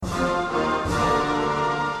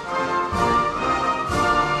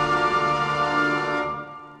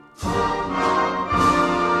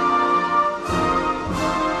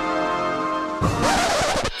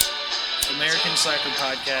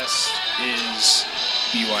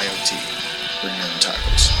BYOT. Bring your own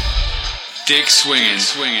tacos. Dick swinging.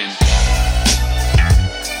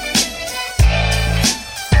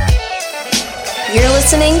 You're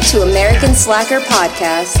listening to American Slacker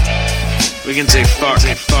Podcast. We can say fuck.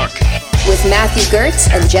 With Matthew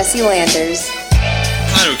Gertz and Jesse Landers.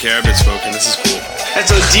 I don't care, I've been smoking, this is cool.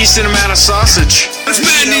 That's a decent amount of sausage. This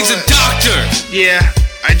man needs a doctor! Yeah,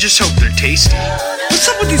 I just hope they're tasty. What's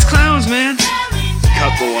up with these clowns, man?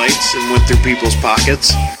 Cut the lights and went through people's pockets.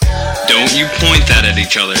 Don't you point that at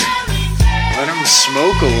each other. Let them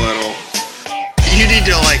smoke a little. You need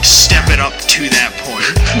to step it up to that point.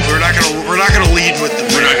 We're not gonna lead with the.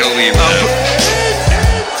 We're not gonna lead with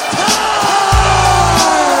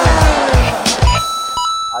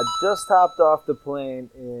I just hopped off the plane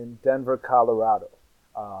in Denver, Colorado.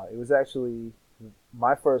 It was actually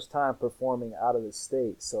my first time performing out of the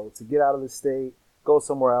state. So to get out of the state, go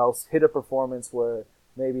somewhere else, hit a performance where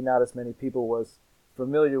maybe not as many people was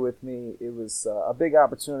familiar with me, it was a big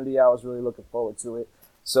opportunity. I was really looking forward to it.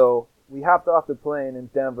 So we hopped off the plane in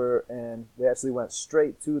Denver, and we actually went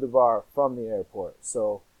straight to the bar from the airport.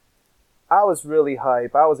 So I was really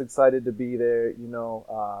hyped. I was excited to be there,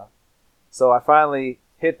 So I finally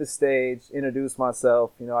hit the stage, introduced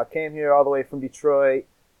myself. I came here all the way from Detroit,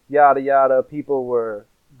 yada, yada. People were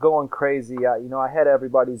going crazy. I had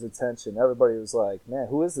everybody's attention. Everybody was like, man,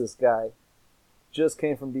 who is this guy? Just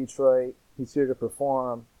came from Detroit. He's here to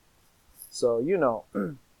perform. So,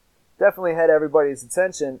 definitely had everybody's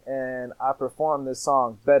attention, and I performed this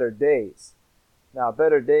song, Better Days. Now,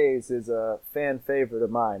 Better Days is a fan favorite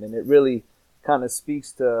of mine, and it really kind of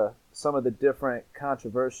speaks to some of the different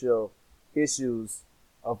controversial issues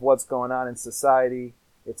of what's going on in society.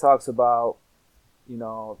 It talks about,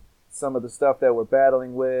 some of the stuff that we're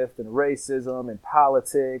battling with, and racism, and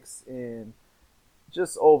politics, and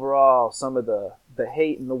just overall some of the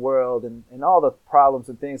hate in the world, and all the problems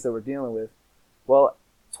and things that we're dealing with. Well,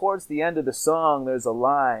 towards the end of the song, there's a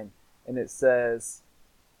line, and it says,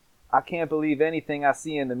 I can't believe anything I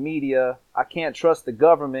see in the media. I can't trust the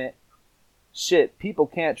government. Shit, people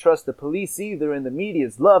can't trust the police either, and the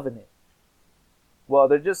media's loving it. Well,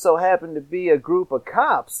 there just so happened to be a group of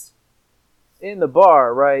cops in the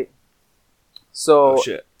bar, right? So, oh,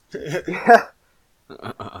 shit.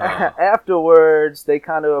 Afterwards, they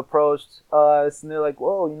kind of approached us, and they're like,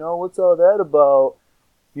 whoa, what's all that about?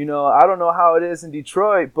 I don't know how it is in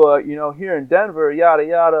Detroit, but, here in Denver, yada,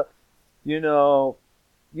 yada,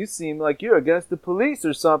 you seem like you're against the police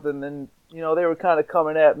or something. And, they were kind of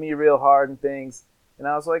coming at me real hard and things. And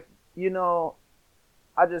I was like,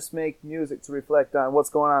 I just make music to reflect on what's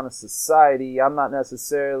going on in society. I'm not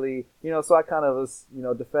necessarily, so I kind of was,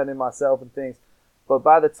 defending myself and things. But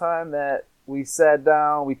by the time that we sat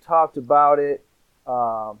down, we talked about it,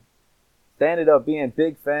 they ended up being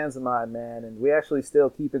big fans of mine, man, and we actually still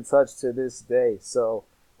keep in touch to this day. So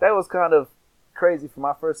that was kind of crazy for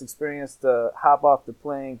my first experience to hop off the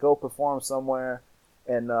plane, go perform somewhere,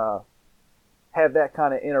 and have that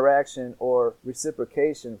kind of interaction or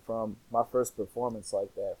reciprocation from my first performance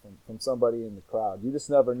like that, from somebody in the crowd. You just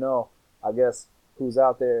never know, I guess, who's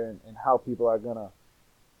out there and how people are going to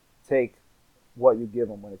take what you give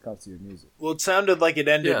them when it comes to your music. Well, it sounded like it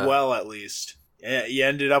ended well, at least. Yeah, you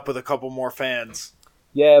ended up with a couple more fans.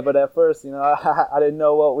 Yeah, but at first, I didn't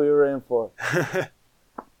know what we were in for.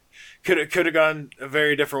 Could have gone a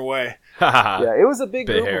very different way. Yeah, it was a big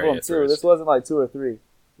group of them, too. First. This wasn't like 2 or 3.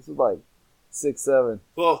 This was like 6, 7.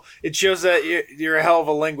 Well, it shows that you're a hell of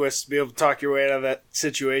a linguist to be able to talk your way out of that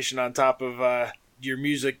situation on top of your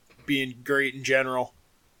music being great in general.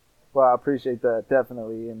 Well, I appreciate that,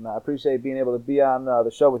 definitely, and I appreciate being able to be on the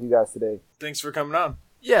show with you guys today. Thanks for coming on.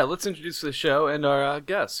 Yeah, let's introduce the show and our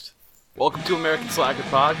guest. Welcome to American Slacker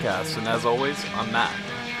Podcast, and as always, I'm Matt.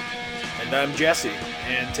 And I'm Jesse,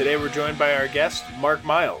 and today we're joined by our guest, Mark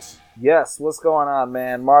Miles. Yes, what's going on,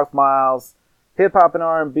 man? Mark Miles, hip-hop and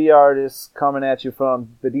R&B artist coming at you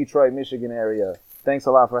from the Detroit, Michigan area. Thanks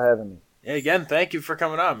a lot for having me. Yeah, again, thank you for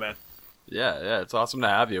coming on, man. Yeah, it's awesome to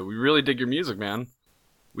have you. We really dig your music, man.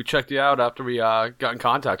 We checked you out after we got in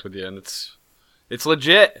contact with you, and it's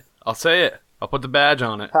legit. I'll say it. I'll put the badge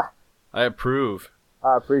on it. I approve.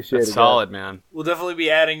 I appreciate That's it. solid, man. We'll definitely be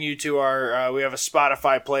adding you to our, we have a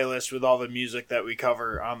Spotify playlist with all the music that we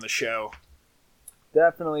cover on the show.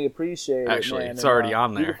 Definitely appreciate it, Actually, man. it's already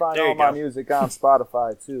on there. You can find There all you my go. music on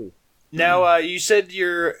Spotify, too. Now, you said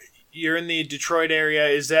you're in the Detroit area.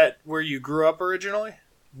 Is that where you grew up originally?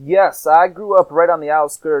 Yes, I grew up right on the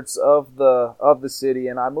outskirts of the city,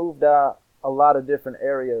 and I moved out a lot of different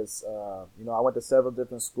areas. I went to several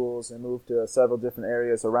different schools and moved to several different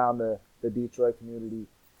areas around the Detroit community.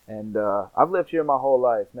 And I've lived here my whole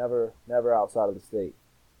life, never outside of the state.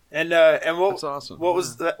 And what That's awesome. What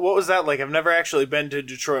was that? What was that like? I've never actually been to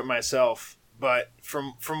Detroit myself, but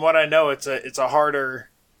from what I know, it's a harder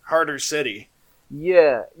city.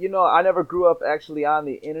 Yeah, I never grew up actually on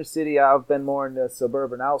the inner city. I've been more in the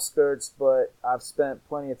suburban outskirts, but I've spent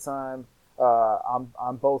plenty of time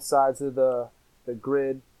on both sides of the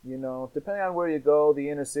grid. Depending on where you go, the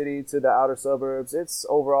inner city to the outer suburbs, it's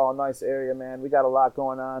overall a nice area, man. We got a lot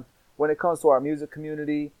going on. When it comes to our music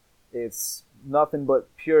community, it's nothing but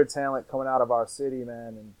pure talent coming out of our city,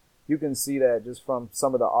 man. And you can see that just from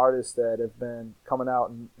some of the artists that have been coming out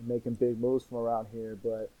and making big moves from around here.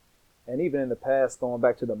 And even in the past, going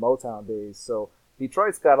back to the Motown days. So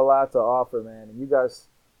Detroit's got a lot to offer, man. And you guys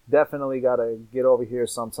definitely got to get over here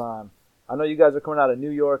sometime. I know you guys are coming out of New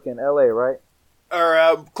York and LA, right?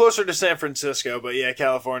 Or closer to San Francisco, but yeah,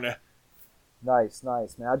 California. Nice,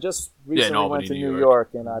 man. I just recently went to New New York,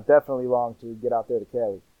 and I definitely long to get out there to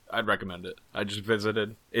Cali. I'd recommend it. I just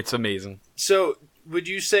visited. It's amazing. So, would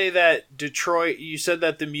you say that Detroit? You said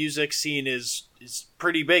that the music scene is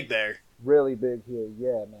pretty big there. Really big here,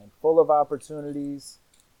 yeah, man. Full of opportunities.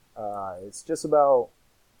 It's just about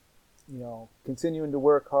continuing to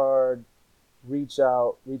work hard, reaching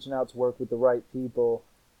out to work with the right people,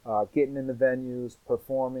 getting in the venues,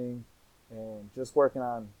 performing, and just working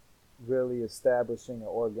on really establishing an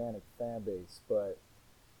organic fan base. But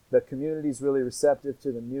the community's really receptive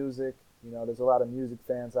to the music. There's a lot of music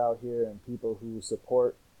fans out here and people who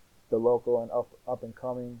support the local and up and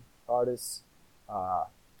coming artists.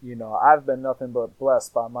 I've been nothing but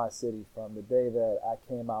blessed by my city from the day that I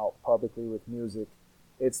came out publicly with music.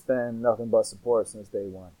 It's been nothing but support since day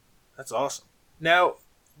one. That's awesome. Now,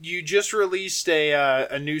 you just released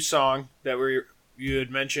a new song that you had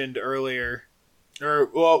mentioned earlier. Or,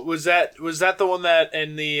 well, was that the one that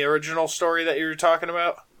in the original story that you were talking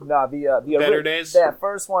about? No, the Better Days? That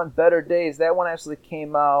first one, Better Days, that one actually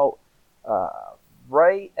came out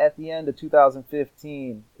right at the end of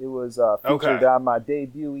 2015. It was featured on my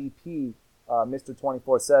debut EP, Mr.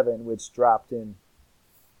 24/7, which dropped in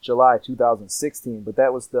July 2016. But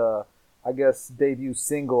that was the, I guess, debut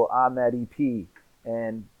single on that EP.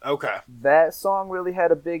 And that song really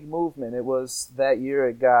had a big movement. It was that year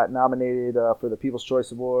it got nominated for the People's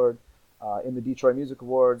Choice Award in the Detroit Music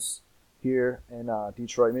Awards here in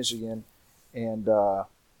Detroit, Michigan. And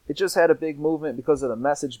it just had a big movement because of the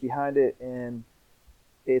message behind it. And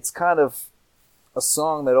it's kind of a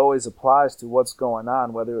song that always applies to what's going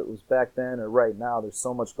on, whether it was back then or right now. There's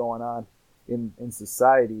so much going on in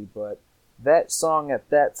society. But that song at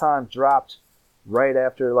that time dropped right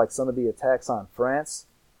after some of the attacks on France.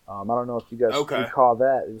 I don't know if you guys recall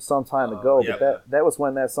that. It was some time ago, but that was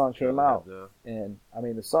when that song came out. Yeah. And I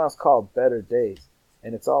mean, the song's called Better Days,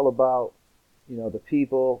 and it's all about the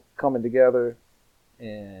people coming together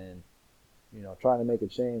and trying to make a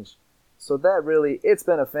change. So that really, it's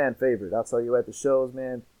been a fan favorite. I'll tell you, at the shows,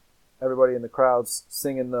 man, everybody in the crowd's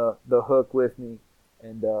singing the hook with me,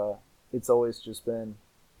 and it's always just been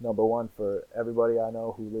number one for everybody I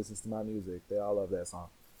know who listens to my music. They all love that song.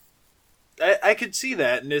 I could see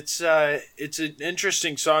that, and it's an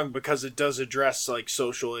interesting song because it does address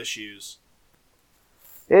social issues.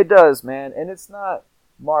 It does, man, and it's not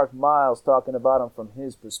Mark Miles talking about them from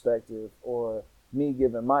his perspective or me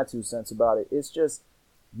giving my 2 cents about it. It's just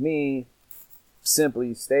me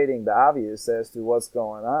simply stating the obvious as to what's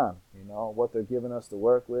going on, what they're giving us to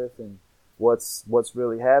work with and what's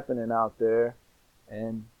really happening out there.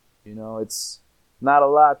 And, it's not a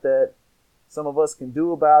lot that some of us can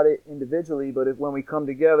do about it individually, but when we come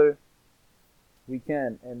together, we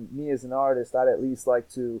can. And me as an artist, I'd at least like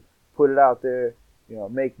to put it out there,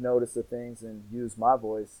 make notice of things and use my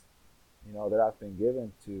voice, that I've been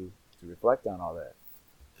given to reflect on all that.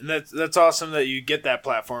 And that's awesome that you get that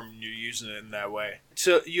platform and you're using it in that way.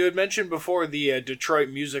 So you had mentioned before the Detroit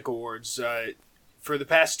Music Awards. For the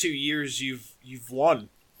past 2 years, you've won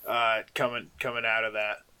coming out of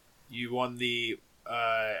that. You won the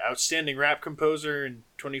Outstanding Rap Composer in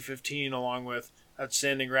 2015, along with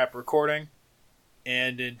Outstanding Rap Recording,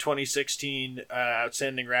 and in 2016,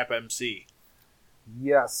 Outstanding Rap MC.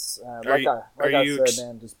 Yes, I said,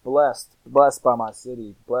 man, just blessed by my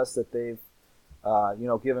city, blessed that they've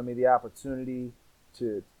given me the opportunity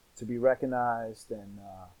to be recognized, and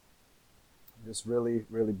just really,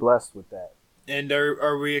 really blessed with that. And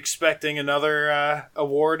are we expecting another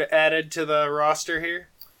award added to the roster here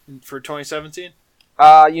for 2017?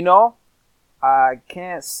 I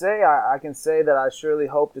can't say. I can say that I surely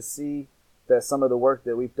hope to see that some of the work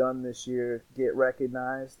that we've done this year get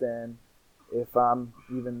recognized, and if I'm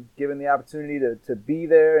even given the opportunity to be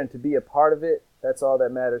there and to be a part of it, that's all that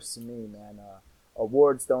matters to me, man.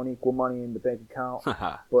 awards don't equal money in the bank account,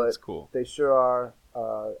 but That's cool. they sure are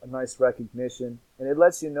a nice recognition, and it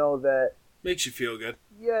lets you know that. Makes you feel good.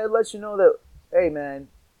 Yeah, it lets you know that, hey man,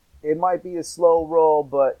 it might be a slow roll,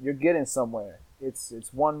 but you're getting somewhere. It's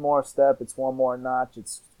one more step, it's one more notch,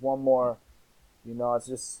 it's one more, it's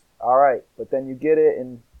just all right. But then you get it,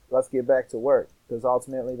 and let's get back to work, because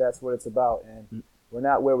ultimately that's what it's about, and we're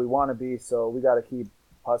not where we want to be, so we got to keep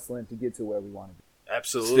hustling to get to where we want to be.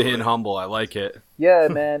 Absolutely. Staying humble, I like it. Yeah,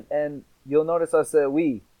 man, and you'll notice I said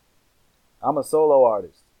we. I'm a solo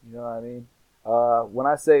artist, you know what I mean? When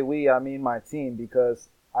I say we, I mean my team, because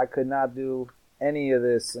I could not do any of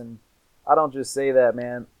this, and I don't just say that,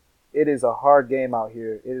 man. It is a hard game out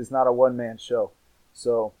here. It is not a one-man show.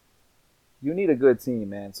 So you need a good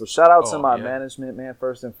team, man. So shout out to my management, man,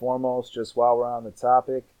 first and foremost, just while we're on the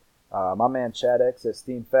topic. My man Chad X at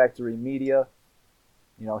Steam Factory Media.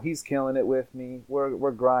 He's killing it with me.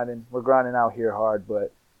 We're grinding. We're grinding out here hard.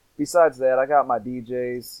 But besides that, I got my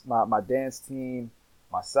DJs, my dance team,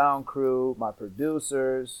 my sound crew, my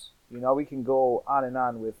producers. We can go on and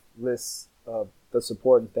on with lists of the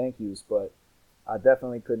support and thank yous, but I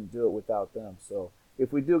definitely couldn't do it without them. So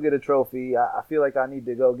if we do get a trophy, I feel like I need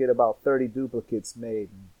to go get about 30 duplicates made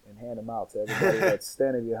and hand them out to everybody that's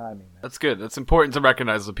standing behind me, man. That's good. That's important to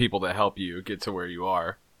recognize the people that help you get to where you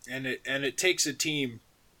are. And it takes a team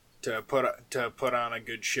to put on a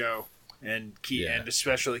good show and and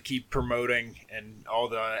especially keep promoting and all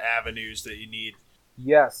the avenues that you need.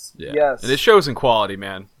 Yes, yes. And it shows in quality,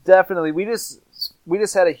 man. Definitely. We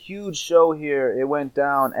just had a huge show here. It went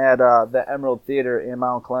down at the Emerald Theater in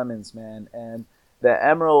Mount Clemens, man. And the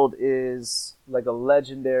Emerald is like a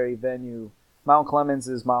legendary venue. Mount Clemens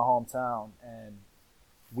is my hometown, and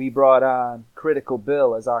we brought on Critical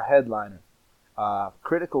Bill as our headliner.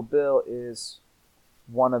 Critical Bill is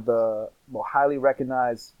one of the more highly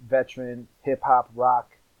recognized veteran hip-hop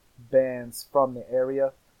rock bands from the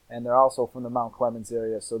area, and they're also from the Mount Clemens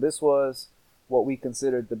area. So this was what we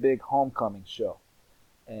considered the big homecoming show.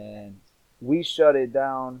 And we shut it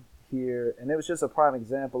down here, and it was just a prime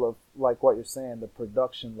example of, like what you're saying, the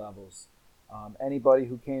production levels. Anybody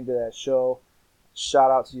who came to that show,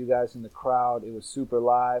 shout out to you guys in the crowd. It was super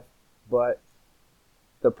live, but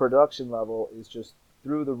the production level is just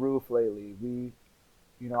through the roof lately.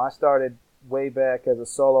 I started way back as a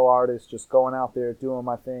solo artist, just going out there doing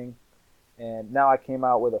my thing, and now I came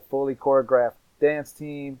out with a fully choreographed dance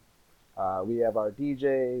team. We have our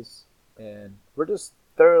DJs, and we're just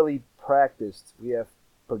thoroughly practiced. We have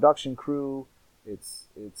production crew. It's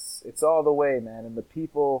all the way, man, and the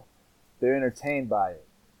people, they're entertained by it.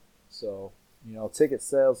 So, ticket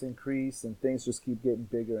sales increase, and things just keep getting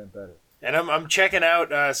bigger and better. And I'm checking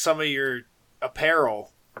out some of your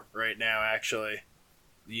apparel right now. Actually,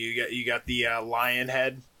 you got the lion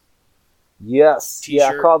head. Yes, T-shirt.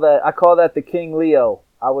 Yeah, I call that the King Leo.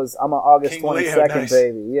 I'm an August King 22nd Leo, nice.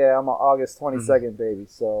 baby. Yeah, I'm an August 22nd baby.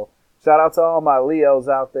 So shout out to all my Leos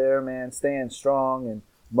out there, man, staying strong and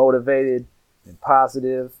motivated and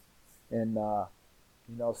positive, and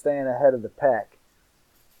staying ahead of the pack.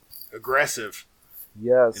 Aggressive.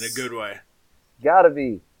 Yes, in a good way. Gotta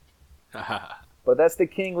be. But that's the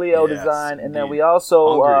King Leo design, and then we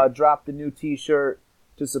also dropped the new T-shirt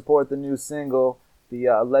to support the new single, the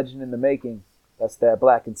Legend in the Making. That's that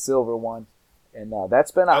black and silver one, and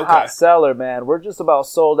that's been a hot seller, man. We're just about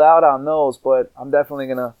sold out on those, but I'm definitely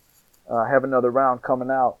gonna have another round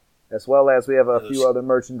coming out, as well as we have a few other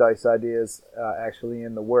merchandise ideas actually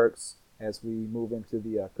in the works as we move into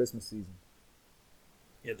the Christmas season.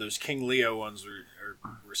 Yeah, those King Leo ones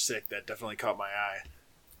were sick. That definitely caught my eye.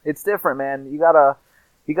 It's different, man. You gotta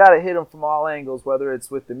hit them from all angles, whether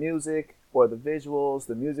it's with the music or the visuals,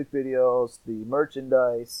 the music videos, the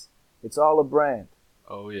merchandise. It's all a brand.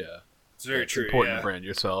 Oh yeah, it's very true. It's important to brand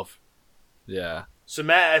yourself. Yeah. So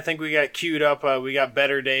Matt, I think we got queued up. We got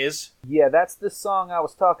Better Days. Yeah, that's the song I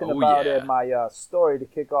was talking about in my story to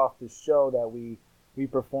kick off the show that we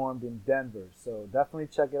performed in Denver. So definitely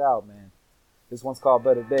check it out, man. This one's called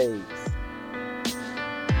Better Days.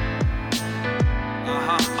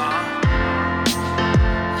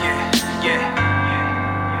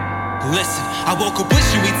 Listen, I woke up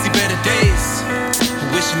wishing we'd see better days,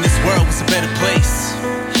 wishing this world was a better place.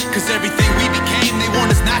 Cause everything we became, they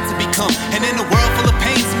want us not to become. And in a world full of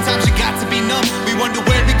pain, sometimes you got to be numb. We wonder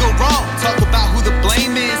where we go wrong, talk about who the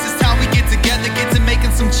blame is. It's time we get together, get to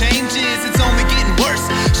making some changes. It's only getting worse,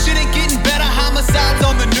 shit ain't getting better. Homicides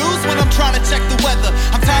on the news when I'm trying to check the weather.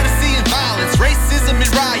 I'm tired of seeing violence, racism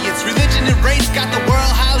and riots. Religion and race got the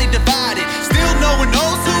world highly divided. Still no one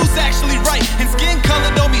knows who's actually right. And skin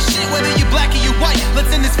color don't mean shit whether you're black or you white.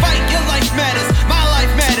 Let's end this fight, your life matters, my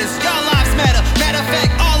life matters, your lives matter.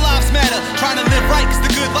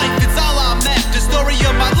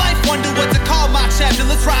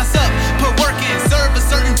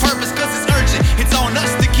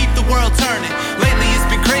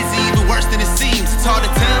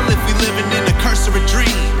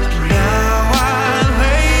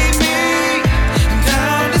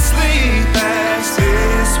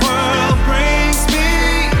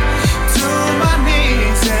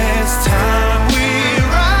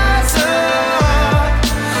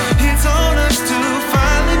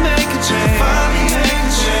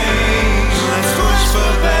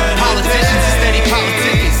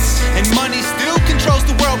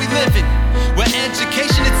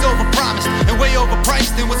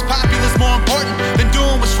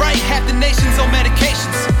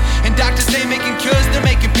 And doctors ain't making cures, they're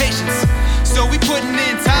making patients. So we putting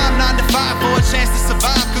in time, 9 to 5, for a chance to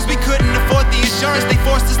survive. Cause we couldn't afford the insurance they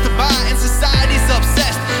forced us to buy. And society's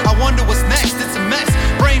obsessed, I wonder what's next, it's a mess.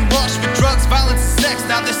 Brainwashed with drugs, violence, and sex.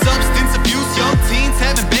 Now there's substance abuse, young teens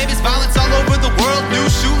having babies. Violence all over the world, new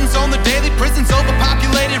shootings on the daily. Prisons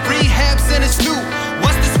overpopulated, rehab centers too.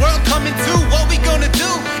 What's this world coming to? What we gonna do?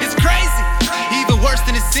 It's crazy, even worse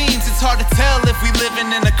than it seems. It's hard to tell if we living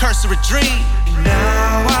in a curse or a dream.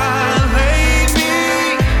 Now I lay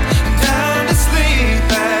me down to sleep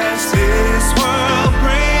as this world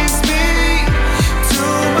brings me to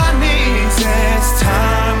my knees. It's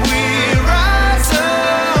time we rise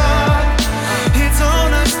up. It's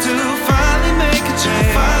on us to finally make a change.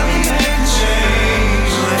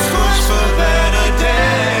 Let's push for better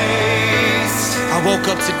days. I woke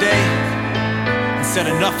up today and said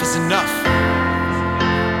enough is enough.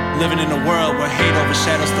 Living in a world where hate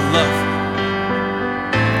overshadows the love.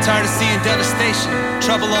 Tired of seeing devastation,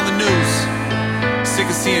 trouble on the news. Sick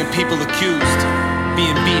of seeing people accused,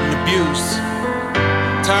 being beaten, abused.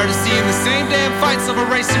 Tired of seeing the same damn fights over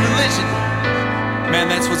race and religion. Man,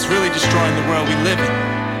 that's what's really destroying the world we live in.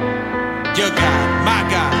 Your God, my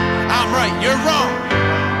God, I'm right, you're wrong.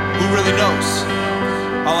 Who really knows?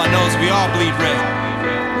 All I know is we all bleed red.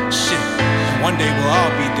 Shit, one day we'll all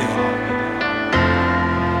be dead.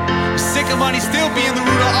 I'm sick of money still being the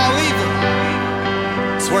root of all evil.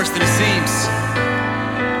 It's worse than it seems.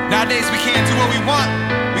 Nowadays we can't do what we want,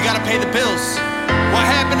 we gotta pay the bills. What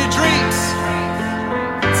happened to dreams?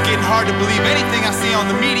 It's getting hard to believe anything I see on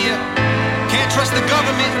the media. Can't trust the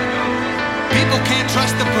government. People can't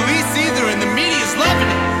trust the police either, and the media's loving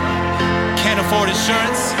it. Can't afford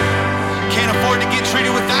insurance. Can't afford to get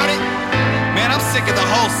treated without it. Man, I'm sick of the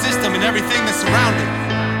whole system and everything that's around it.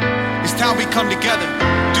 It's time we come together,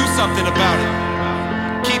 do something about it.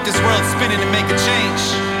 Keep this world spinning and make a change.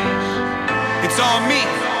 It's on me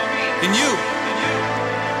and you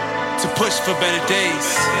to push for better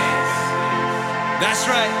days. That's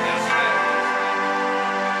right.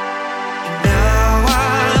 Now I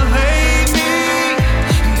lay me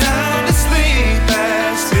down to sleep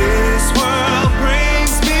as this world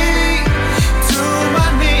brings me to my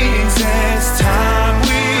knees. It's time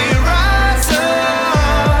we rise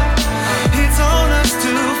up. It's on us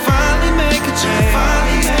to finally make a change.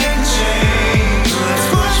 Let's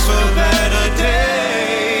push for better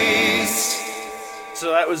days. So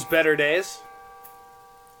that was Better Days.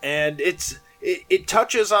 And it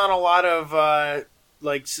touches on a lot of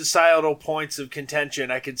like societal points of contention.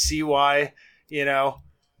 I could see why,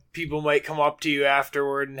 people might come up to you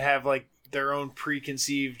afterward and have like their own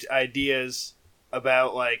preconceived ideas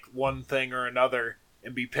about like one thing or another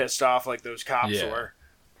and be pissed off like those cops were.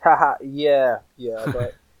 Haha, yeah.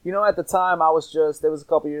 But at the time it was a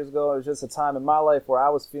couple years ago. It was just a time in my life where I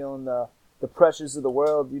was feeling the pressures of the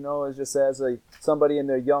world. It's just as somebody in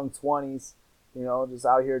their young 20s. Just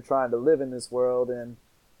out here trying to live in this world, and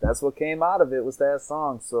that's what came out of it was that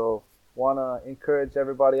song. So want to encourage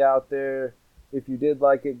everybody out there, if you did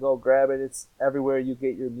like it, go grab it. It's everywhere you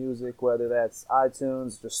get your music, whether that's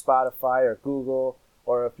iTunes or Spotify or Google,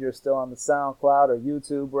 or if you're still on the SoundCloud or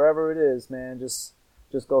YouTube, wherever it is, man, just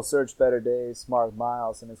go search Better Days, Mark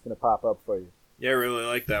Miles, and it's going to pop up for you. Yeah, I really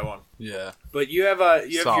like that one. Yeah. But you have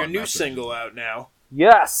your new message. single out now.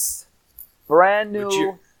 Yes! Brand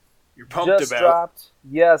new. You're pumped just about. Dropped.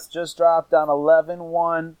 Yes, just dropped on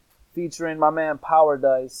 11/1, featuring my man Power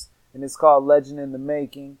Dice, and it's called Legend in the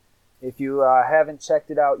Making. If you haven't checked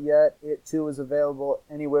it out yet, it too is available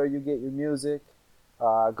anywhere you get your music.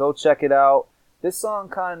 Go check it out. This song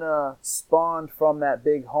kind of spawned from that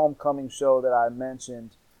big homecoming show that I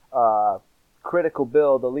mentioned. Critical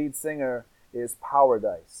Bill, the lead singer, is Power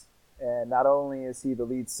Dice. And not only is he the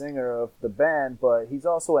lead singer of the band, but he's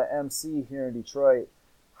also an MC here in Detroit.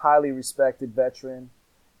 Highly respected veteran.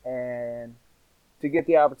 And to get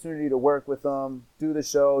the opportunity to work with him, do the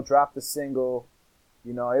show, drop the single,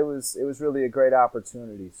 it was really a great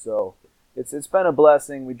opportunity. So it's been a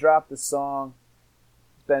blessing. We dropped the song.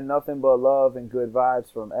 It's been nothing but love and good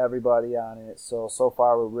vibes from everybody on it. So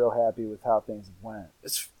far we're real happy with how things have went.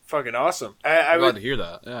 It's fucking awesome. I'm glad to hear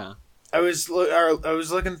that. Yeah. I was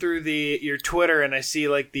looking through your Twitter, and I see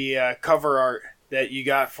like the cover art that you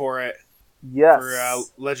got for it. Yes. For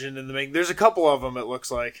Legend in the Making. There's a couple of them, it looks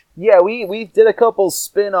like. Yeah, we did a couple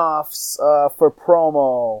spin-offs for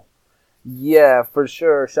promo. Yeah, for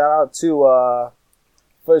sure. Shout out to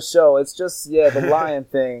for show. It's just the lion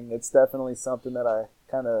thing. It's definitely something that I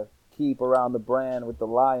kind of keep around the brand with the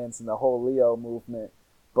lions and the whole Leo movement.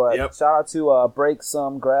 But shout out to Break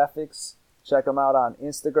Some Graphics. Check them out on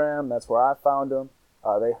Instagram. That's where I found them.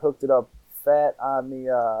 They hooked it up fat on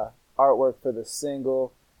the artwork for the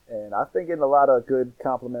single, and I've been getting a lot of good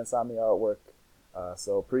compliments on the artwork,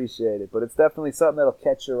 so appreciate it. But it's definitely something that'll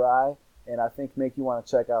catch your eye, and I think make you want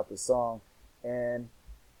to check out the song. And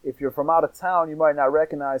if you're from out of town, you might not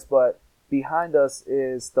recognize, but behind us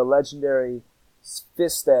is the legendary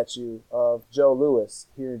fist statue of Joe Louis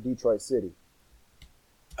here in Detroit City.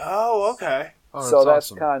 Oh, okay. Oh, So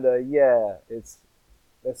that's awesome. kind of, it's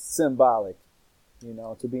symbolic,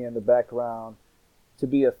 to be in the background, to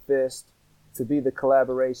be a fist, to be the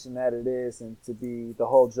collaboration that it is, and to be the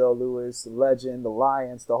whole Joe Louis, the legend, the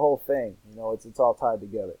Lions, the whole thing. It's all tied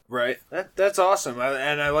together. Right. That's awesome.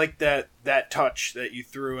 And I like that touch that you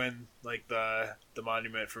threw in, like the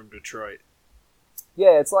monument from Detroit.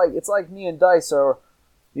 Yeah, it's like me and Dice are,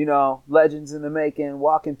 legends in the making,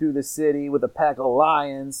 walking through the city with a pack of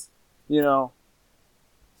lions, It's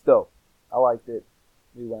dope. I liked it.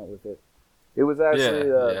 We went with it. It was actually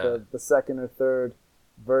the second or third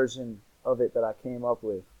version of it that I came up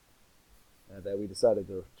with that we decided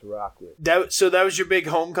to rock with. So that was your big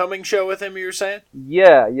homecoming show with him, you were saying?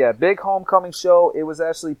 Yeah, big homecoming show. It was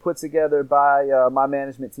actually put together by my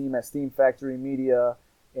management team at Steam Factory Media,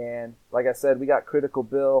 and like I said, we got Critical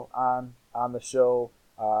Bill on the show.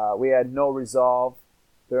 We had No Resolve.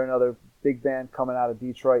 They're another big band coming out of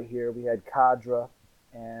Detroit here. We had Cadra,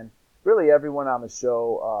 and really everyone on the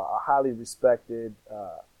show are highly respected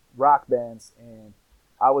rock bands, and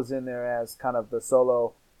I was in there as kind of the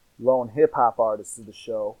solo lone hip-hop artist of the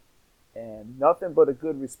show, and nothing but a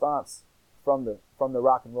good response from the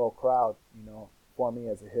rock and roll crowd, for me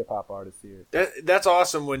as a hip-hop artist here. That's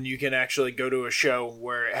awesome when you can actually go to a show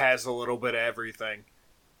where it has a little bit of everything.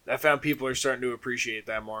 I found people are starting to appreciate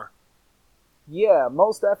that more. Yeah,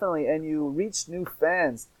 most definitely, and you reach new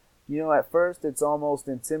fans. At first it's almost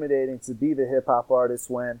intimidating to be the hip-hop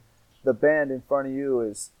artist when the band in front of you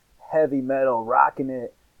is heavy metal, rocking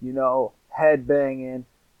it, headbanging.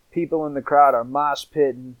 People in the crowd are mosh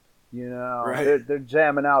pitting, Right. They're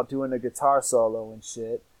jamming out doing a guitar solo and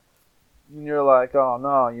shit. And you're like, oh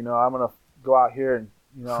no, I'm going to go out here and,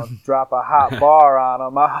 drop a hot bar on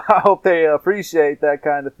them. I hope they appreciate that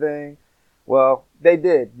kind of thing. Well, they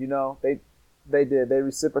did, they did. They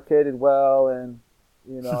reciprocated well, and,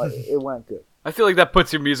 it went good. I feel like that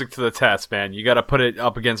puts your music to the test, man. You got to put it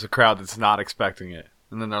up against a crowd that's not expecting it.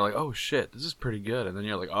 And then they're like, oh shit, this is pretty good. And then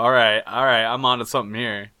you're like, all right, I'm onto something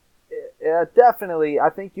here. Yeah, definitely. I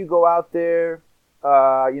think you go out there,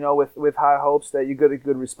 with high hopes that you get a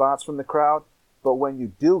good response from the crowd. But when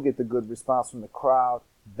you do get the good response from the crowd,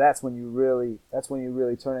 that's when you really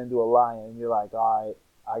turn into a lion. And you're like, all right,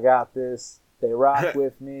 I got this. They rock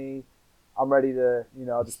with me. I'm ready to,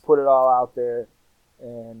 just put it all out there.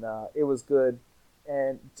 And it was good.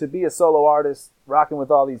 And to be a solo artist rocking with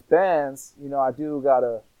all these bands, I do got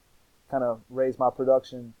to kind of raise my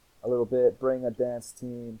production a little bit, bring a dance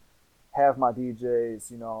team, have my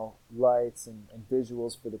DJs, lights and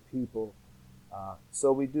visuals for the people.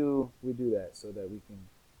 So we do that so that we can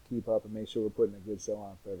keep up and make sure we're putting a good show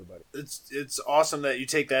on for everybody. It's awesome that you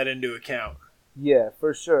take that into account. Yeah,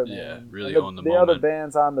 for sure, man. Yeah, really And on the the moment. other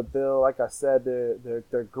bands on the bill, like I said,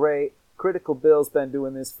 they're great. Critical Bill's been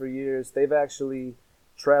doing this for years. They've actually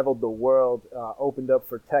traveled the world, opened up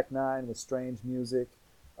for Tech Nine with Strange Music.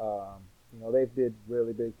 They've did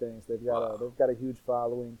really big things. They've got a huge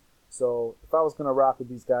following. So if I was gonna rock with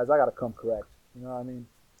these guys, I gotta come correct. You know what I mean?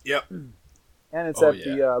 Yep. And it's at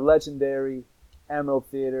the legendary Emerald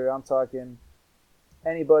Theater. I'm talking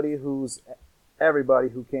everybody who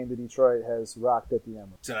came to Detroit has rocked at the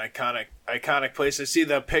Emerald. It's an iconic place. I see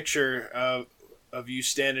the picture of you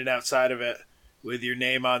standing outside of it with your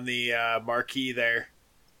name on the marquee there.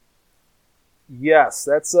 Yes,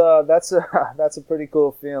 that's a pretty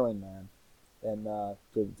cool feeling, man. And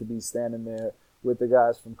to be standing there with the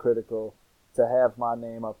guys from Critical, to have my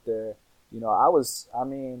name up there.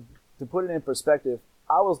 To put it in perspective,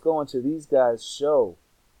 I was going to these guys' show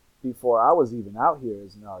before I was even out here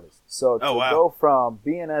as an artist. So to go from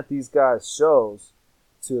being at these guys' shows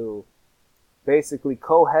to basically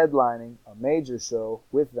co-headlining a major show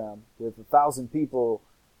with them, with 1,000 people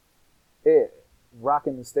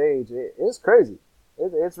rocking the stage, it's crazy.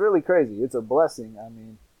 It's really crazy. It's a blessing.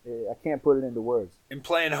 I can't put it into words. And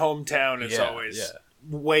playing hometown is always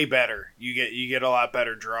way better. You get a lot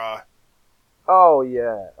better draw. Oh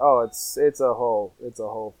yeah. Oh, it's a whole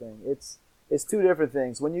thing. It's two different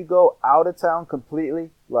things. When you go out of town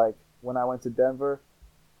completely, like when I went to Denver,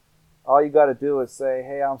 all you got to do is say,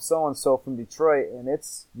 "Hey, I'm so and so from Detroit," and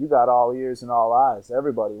you got all ears and all eyes.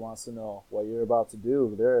 Everybody wants to know what you're about to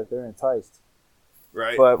do. They're enticed.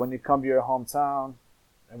 Right. But when you come to your hometown,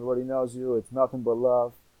 everybody knows you. It's nothing but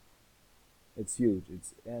love. It's huge.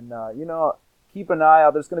 Keep an eye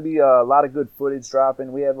out. There's going to be a lot of good footage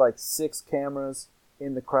dropping. We had like 6 cameras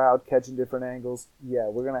in the crowd catching different angles. Yeah,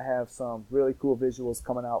 we're going to have some really cool visuals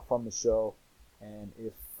coming out from the show. And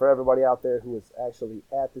if for everybody out there who is actually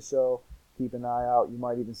at the show, keep an eye out. You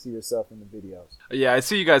might even see yourself in the videos. Yeah, I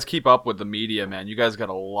see you guys keep up with the media, man. You guys got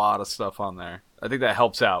a lot of stuff on there. I think that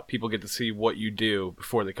helps out. People get to see what you do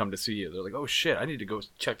before they come to see you. They're like, oh shit, I need to go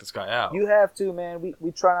check this guy out. You have to, man.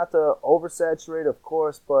 We try not to oversaturate, of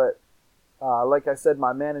course, but like I said,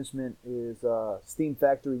 my management is Steam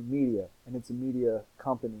Factory Media, and it's a media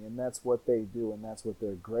company, and that's what they do, and that's what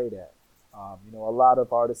they're great at. A lot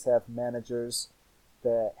of artists have managers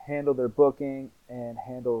that handle their booking and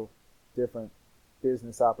handle different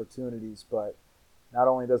business opportunities, but not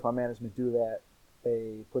only does my management do that,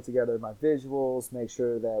 they put together my visuals, make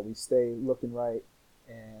sure that we stay looking right,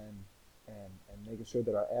 and making sure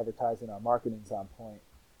that our advertising, our marketing's on point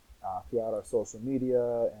throughout our social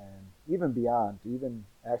media and even beyond, even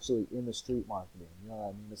actually in the street marketing. You know what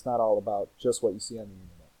I mean? It's not all about just what you see on the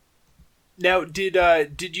internet. Now,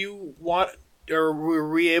 did you want, or were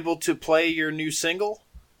we able to play your new single?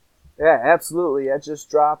 Yeah, absolutely. It just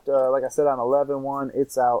dropped, like I said, on 11/1.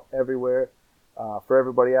 It's out everywhere. For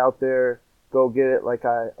everybody out there, go get it. Like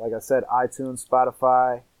I said, iTunes,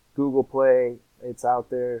 Spotify, Google Play. It's out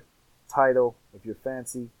there. Tidal, if you're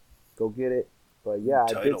fancy, go get it. But yeah,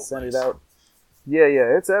 I did send it out. Yeah,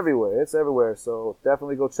 it's everywhere. It's everywhere. So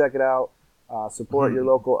definitely go check it out. Support your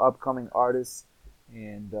local upcoming artists.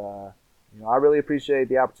 And, I really appreciate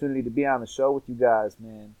the opportunity to be on the show with you guys,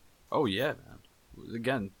 man. Oh, yeah, man.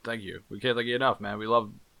 Again, thank you. We can't thank you enough, man. We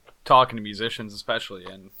love talking to musicians, especially.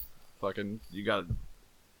 And fucking, you got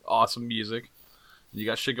awesome music. You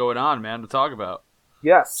got shit going on, man, to talk about.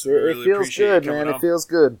 Yes, it feels good, man. It feels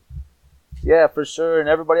good. Yeah, for sure. And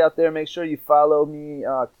everybody out there, make sure you follow me.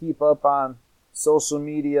 Keep up on social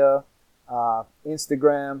media,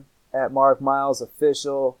 Instagram at Mark Miles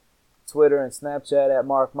Official, Twitter and Snapchat at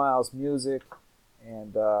Mark Miles Music,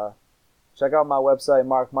 and check out my website,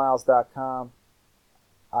 markmiles.com.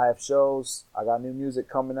 I have shows. I got new music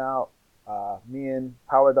coming out. Me and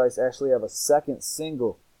Power Dice actually have a second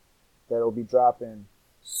single that will be dropping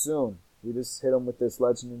soon. We just hit them with this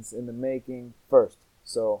Legends in the Making first.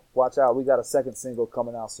 So watch out. We got a second single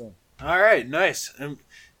coming out soon. All right, nice.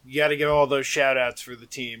 You got to give all those shout-outs for the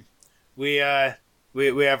team. We have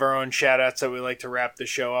our own shout-outs that we like to wrap the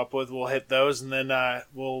show up with. We'll hit those, and then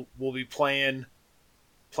we'll be playing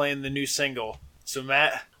the new single. So,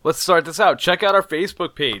 Matt? Let's start this out. Check out our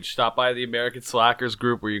Facebook page. Stop by the American Slackers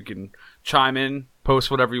group where you can chime in, post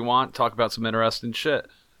whatever you want, talk about some interesting shit.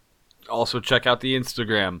 Also, check out the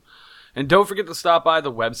Instagram. And don't forget to stop by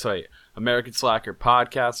the website,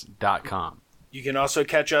 AmericanSlackerPodcast.com. You can also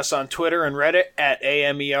catch us on Twitter and Reddit at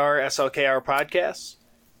AMERSLKR Podcasts.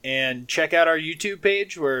 And check out our YouTube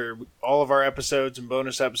page where all of our episodes and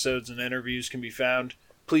bonus episodes and interviews can be found.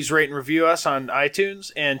 Please rate and review us on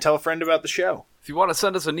iTunes and tell a friend about the show. If you want to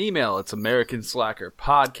send us an email, it's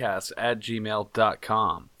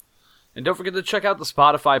AmericanSlackerPodcast@gmail.com. And don't forget to check out the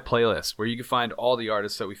Spotify playlist, where you can find all the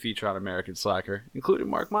artists that we feature on American Slacker, including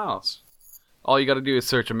Mark Miles. All you got to do is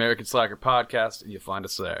search American Slacker Podcast, and you'll find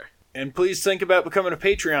us there. And please think about becoming a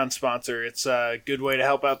Patreon sponsor. It's a good way to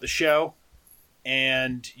help out the show.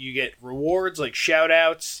 And you get rewards like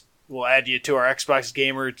shout-outs. We'll add you to our Xbox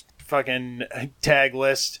Gamer fucking tag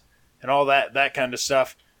list and all that kind of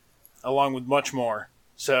stuff, along with much more.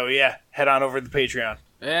 So, yeah, head on over to the Patreon.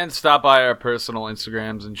 And stop by our personal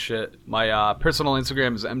Instagrams and shit. My personal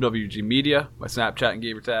Instagram is MWG Media. My Snapchat and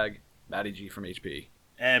gamer tag, Matty G from HP.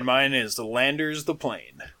 And mine is The Landers the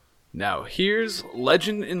Plane. Now, here's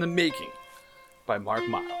Legend in the Making by Mark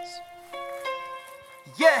Miles.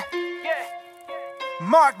 Yeah.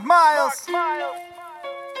 Mark Miles.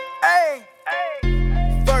 Hey.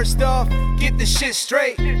 First off, get the shit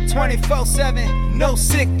straight. 24/7, no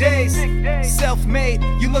sick days. Self-made,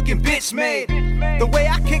 you looking bitch made. The way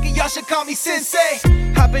I kick it, y'all should call me sensei.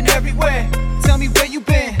 I've been everywhere, tell me where you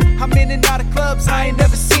been. I'm in and out of clubs I ain't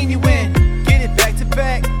never seen you in. Get it back to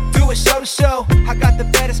back, do it show to show. I got the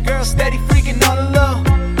baddest girl steady freaking on the low.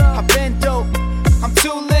 I've been dope, I'm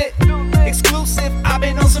too lit. Exclusive, I've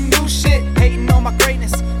been on some new shit. Hating on my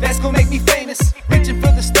greatness, that's gonna make me famous. Reaching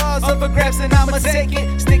for the stars, up for grabs and I'ma take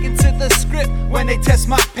it. Sticking to the script when they test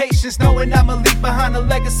my patience. Knowing I'ma leave behind a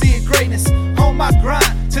legacy of greatness. On my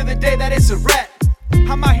grind, to the day that it's a wrap.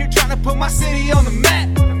 I'm out here trying to put my city on the map.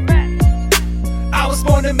 I was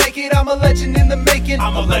born to make it, I'm a legend in the making.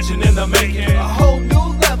 I'm a legend in the making. A whole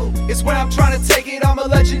new level is where I'm trying to take it. I'm a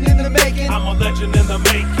legend in the making. I'm a legend in the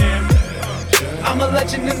making. I'm a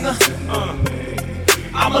legend in the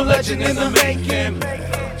I'm a legend in the making.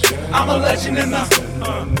 I'm a legend in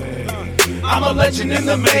the I'm a legend in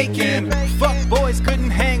the making. Fuck boys couldn't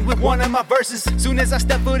hang with one of my verses. Soon as I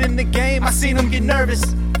step foot in the game, I seen them get nervous.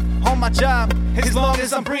 On my job, as long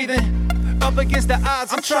as I'm breathing. Up against the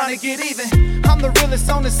odds, I'm trying to get even. I'm the realest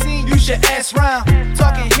on the scene, you should ask round.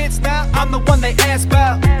 Talking hits now, I'm the one they ask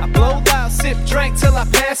about. I blow loud, sip, drink till I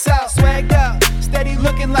pass out. Swagged out, steady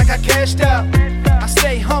looking like I cashed out. I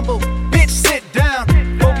stay humble, bitch sit down.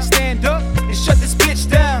 Before we stand up and shut this bitch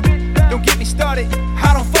down. Don't get me started,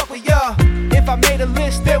 I don't fuck with y'all. If I made a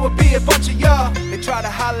list, there would be a bunch of y'all. They try to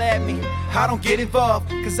holler at me, I don't get involved.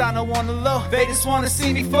 Cause I know on the low, they just wanna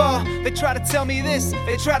see me fall. They try to tell me this,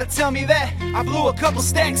 they try to tell me that. I blew a couple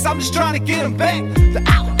stacks, I'm just trying to get them back.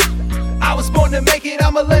 I was born to make it,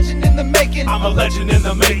 I'm a legend in the making. I'm a legend in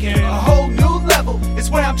the making. A whole new level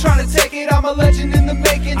is where I'm trying to take it. I'm a legend in the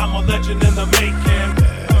making. I'm a legend in the making.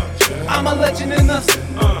 I'm a legend in the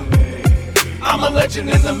I'm a legend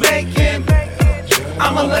in the making.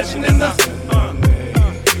 I'm a legend in the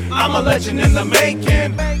I'm a legend in the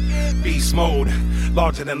making. Beast mode,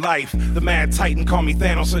 larger than life. The mad titan, call me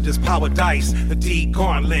Thanos or just power dice. The D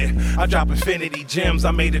gauntlet, I drop infinity gems.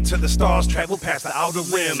 I made it to the stars, traveled past the outer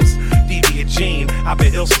rims. Deviant gene, I've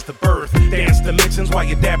been ill since the birth. Dance dimensions while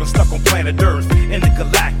you're dabbing stuck on planet Earth. In the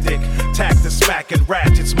galactic, tack the smack and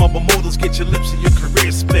ratchets. Mobile modals get your lips and your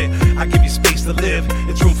career split. I give you space to live,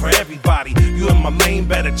 it's room for everybody. You in my lane,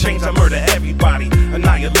 better change, I murder everybody.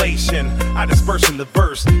 Annihilation, I disperse in the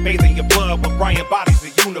verse. Bathing your blood with Brian bodies,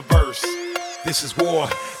 the universe. This is war,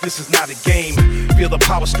 this is not a game. Feel the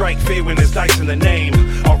power strike, fear when there's dice in the name.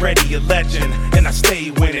 Already a legend, and I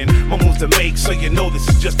stay winning. My moves to make, so you know this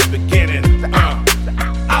is just the beginning.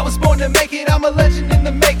 I was born to make it, I'm a legend in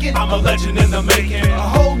the making. I'm a legend in the making. A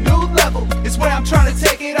whole new level is where I'm trying to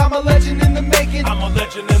take it. I'm a legend in the making. I'm a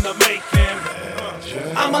legend in the making.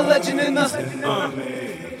 I'm a legend in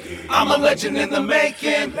the I'm a legend in the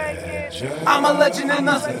making. I'm a legend in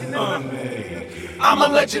the I'm a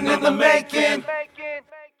legend in the making.